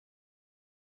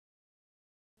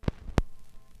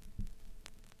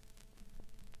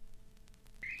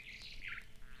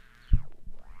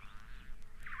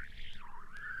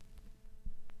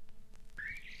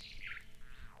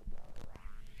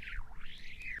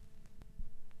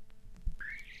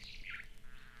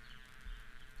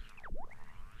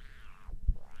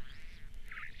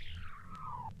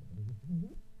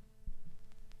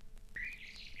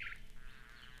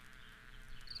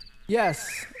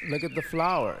Yes, look at the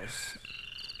flowers.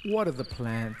 Water the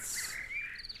plants.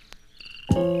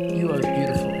 You are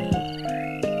beautiful.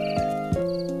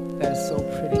 That is so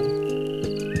pretty.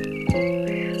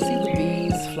 See the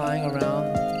bees flying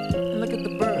around, and look at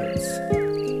the birds.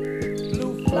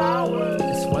 Blue flowers.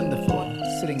 It's wonderful,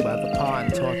 sitting by the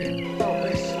pond talking. Oh,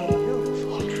 it's so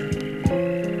beautiful.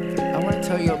 I want to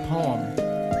tell you a poem.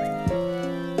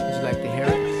 Would you like to hear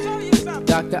it?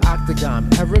 Dr. Octagon,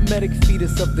 paramedic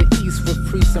fetus of the East, with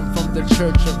precinct from the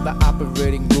church of the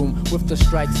operating room, with the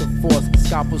strikes of force,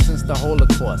 scalpel since the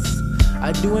Holocaust.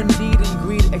 I do indeed and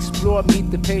greed, explore,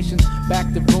 meet the patients,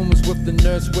 back the rooms with the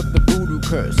nurse with the voodoo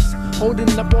curse. Holding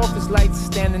up office lights,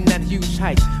 standing at huge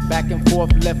height, back and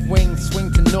forth, left wing,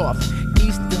 swing to north,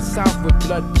 east and south with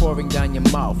blood pouring down your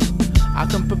mouth. I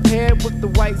come prepared with the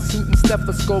white suit and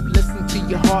stethoscope, listen to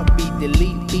your heartbeat,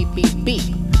 delete, beep, beep,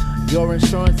 beep. Your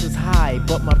insurance is high,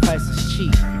 but my price is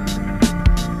cheap.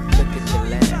 Look at the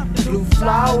land. Blue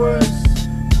flowers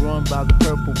growing by the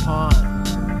purple pond.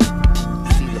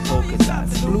 See the polka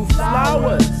dots. Blue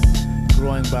flowers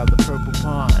growing by the purple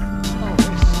pond.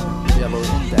 Yellow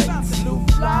indicts. Blue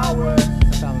flowers.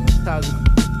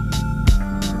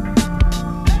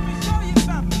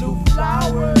 Blue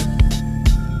flowers.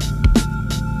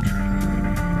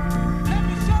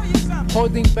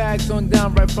 Holding bags on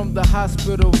down right from the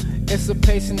hospital. It's a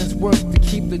patient's work to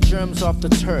keep the germs off the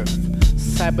turf.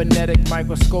 Cybernetic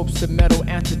microscopes to metal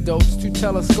antidotes, two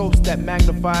telescopes that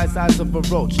magnifies eyes of a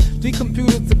roach. Three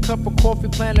computers, a cup of coffee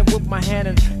planted with my hand,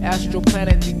 and astral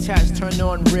planet detached, turn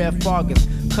on rare foggers.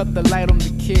 Cut the light on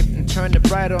the kid and turn it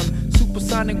right on.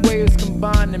 Supersonic waves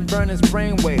combine and burn his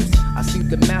brainwaves. I see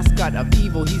the mascot of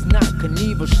evil, he's not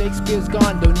Knievel. Shakespeare's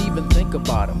gone, don't even think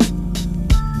about him.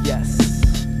 Yes,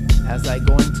 as I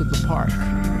go into the park,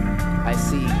 I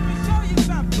see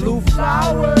blue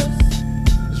flowers.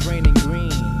 It's raining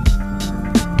green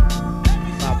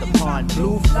by the pond.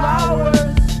 Blue flowers.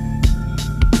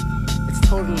 It's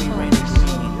totally raining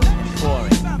green and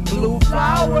pouring. Blue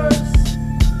flowers.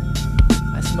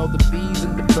 I smell the bees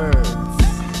and the birds.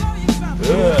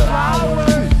 Blue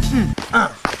flowers.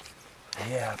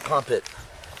 Yeah, pump it.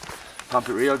 Pump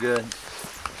it real good.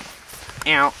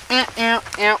 Ow, ow, ow,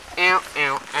 ow, ow,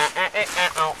 ow,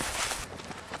 ow, ow.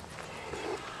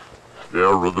 Yeah,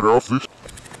 run it off this.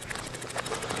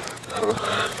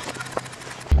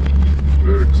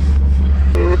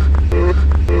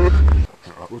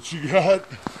 What you got?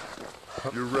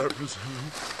 You're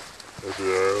representing at the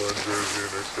Islanders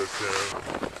in September.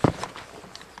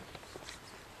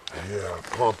 Yeah,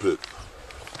 pump it.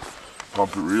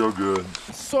 Pump it real good.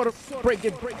 Sort of break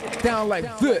it down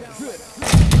like this.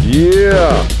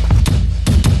 Yeah.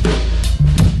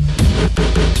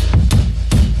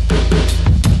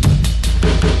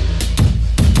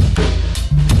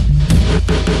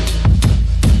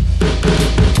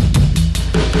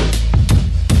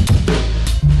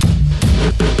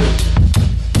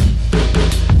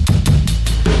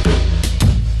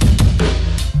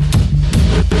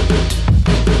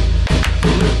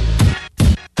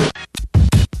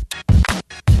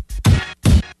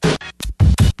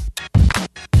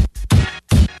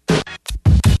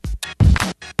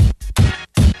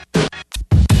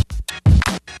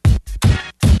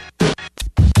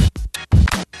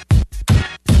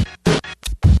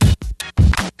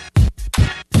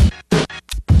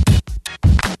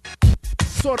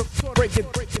 Sort of break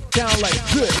it down like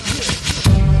this.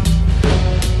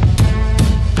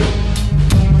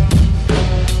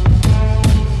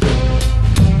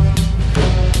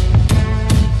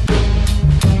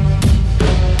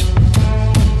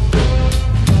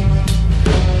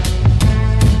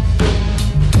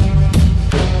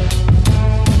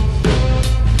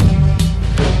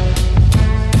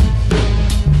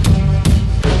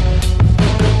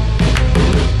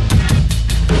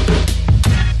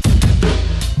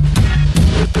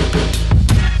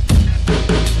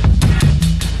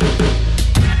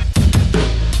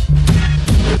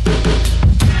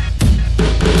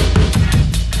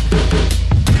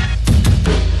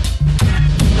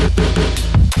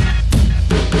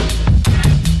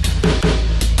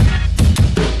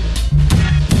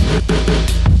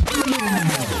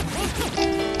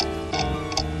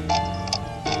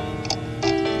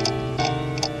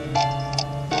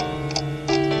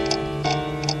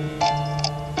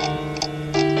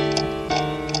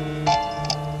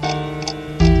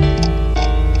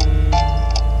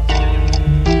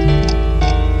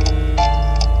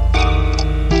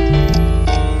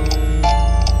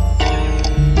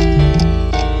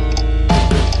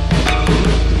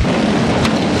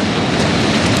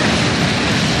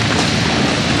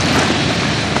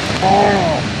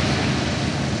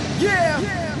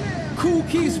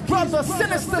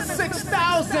 Sinister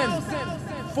 6,000.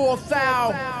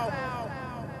 4,000.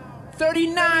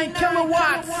 39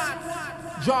 kilowatts.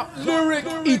 Drop lyric,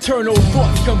 eternal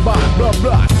thoughts combined, blah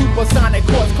blah, supersonic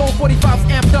chords, code 45's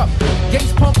amped up,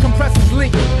 gates pump, compressors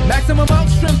leak, maximum out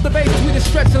strength, the bass tweeted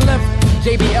stretch and length,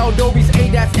 JBL, Dobies,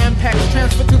 ADAS, Ampacts,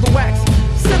 transfer to the wax,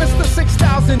 Sinister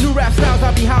 6,000, new rap styles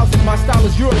I be housing, my style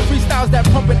is Europe, freestyles that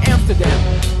pump in Amsterdam,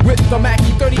 with the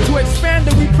Mackie 32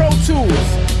 expander, we Pro Tools,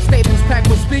 stadiums packed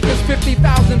with speakers,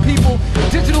 50,000 people,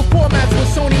 digital formats with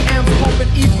Sony amps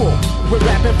pumping equal, with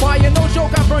rapid fire, no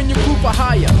joke, I burn your crew for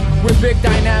hire, with big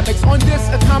dynamics on this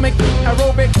atomic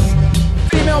aerobics,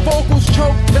 female vocals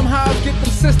choke, them highs get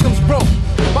them systems broke,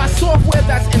 by software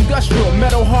that's industrial,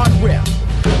 metal hardware,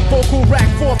 vocal rack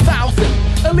 4,000,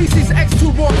 Elise's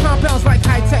X2 raw compounds like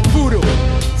high-tech voodoo,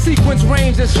 sequence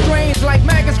range is strange like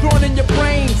maggots growing in your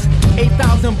brains,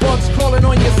 8,000 bugs crawling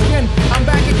on your skin, I'm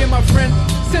back again my friend,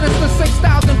 Sinister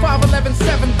 6,000, 511,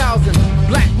 7,000,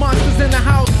 black monsters in the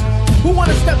house, who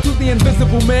wanna step to the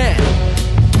invisible man,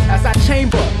 as I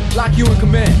chamber, lock you in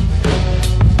command.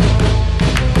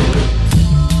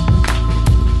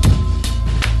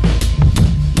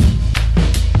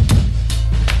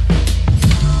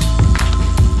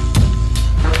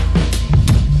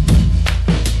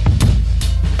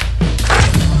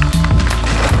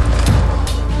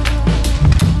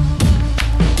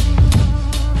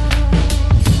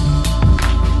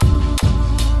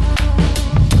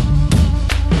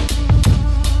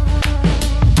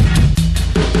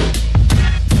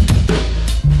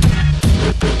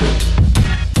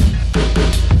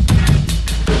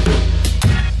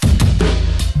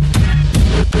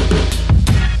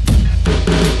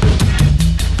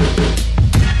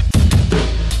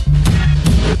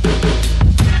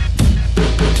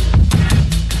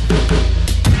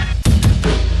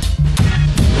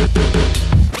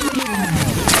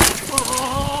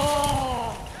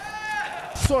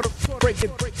 Sort of break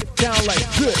it down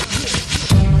like this.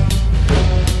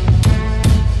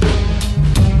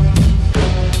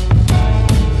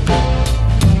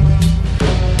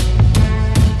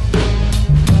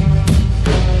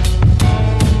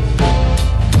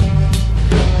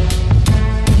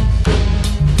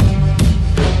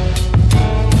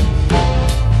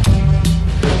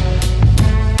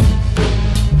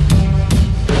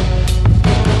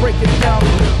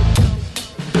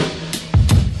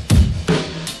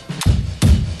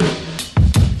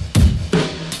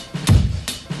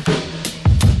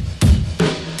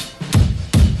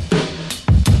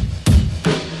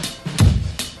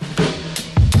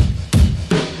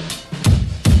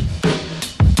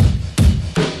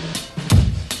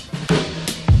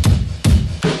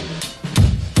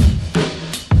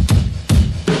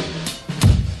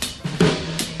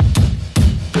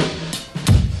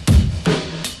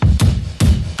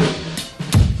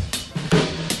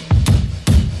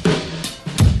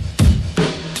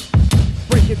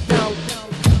 Break it down.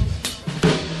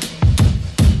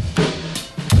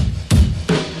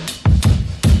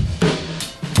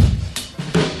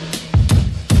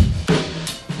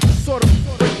 Sort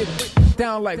of break it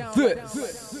down like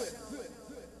this.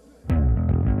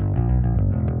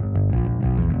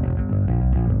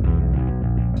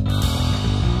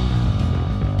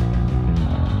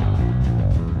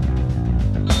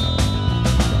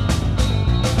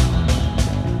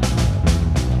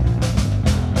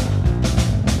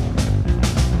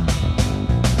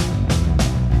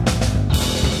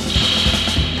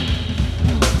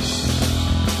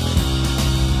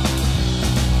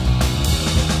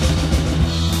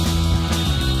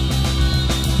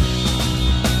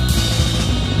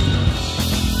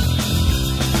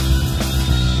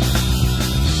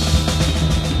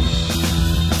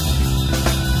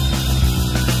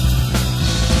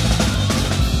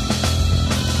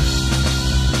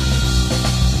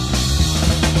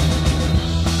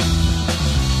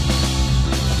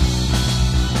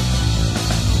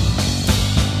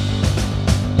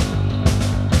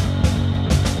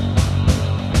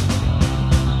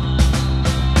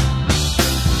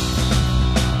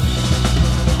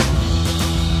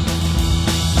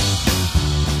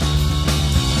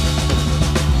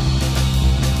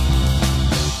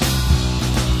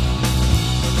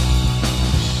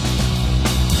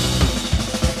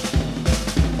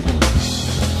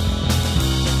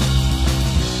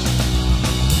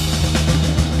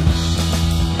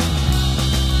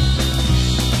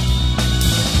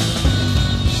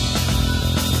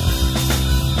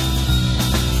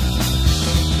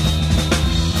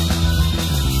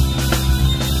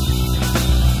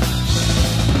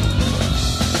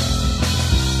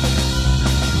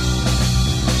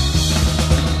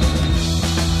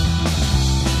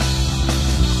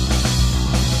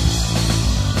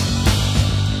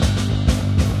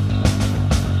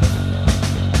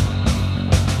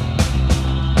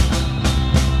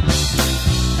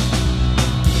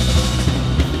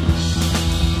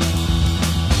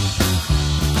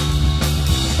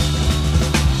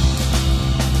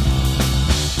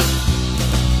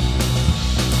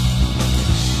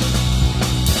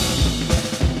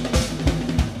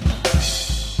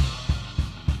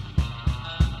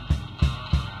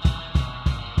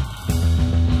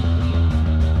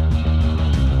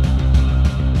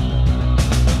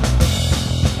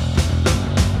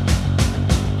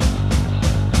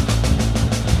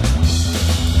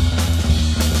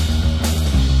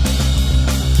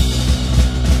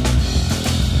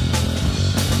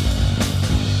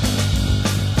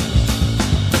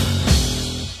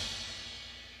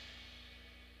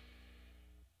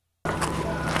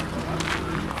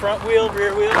 front wheel,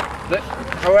 rear wheel?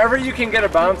 However you can get a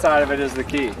bounce out of it is the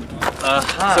key.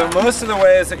 Uh-huh. So most of the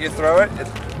ways that you throw it, it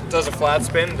does a flat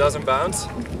spin, doesn't bounce.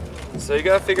 So you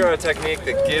gotta figure out a technique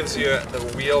that gives you the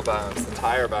wheel bounce, the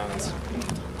tire bounce.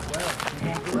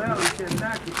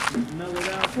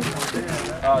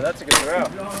 Oh, that's a good throw.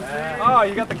 Oh,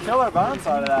 you got the killer bounce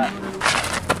out of that.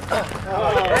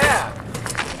 Oh, yeah!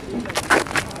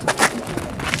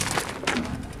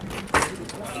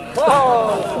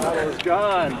 Whoa! That was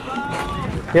gone.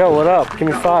 Yo, what up? Give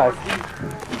me 5.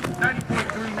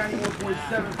 90.3,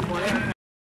 91.7.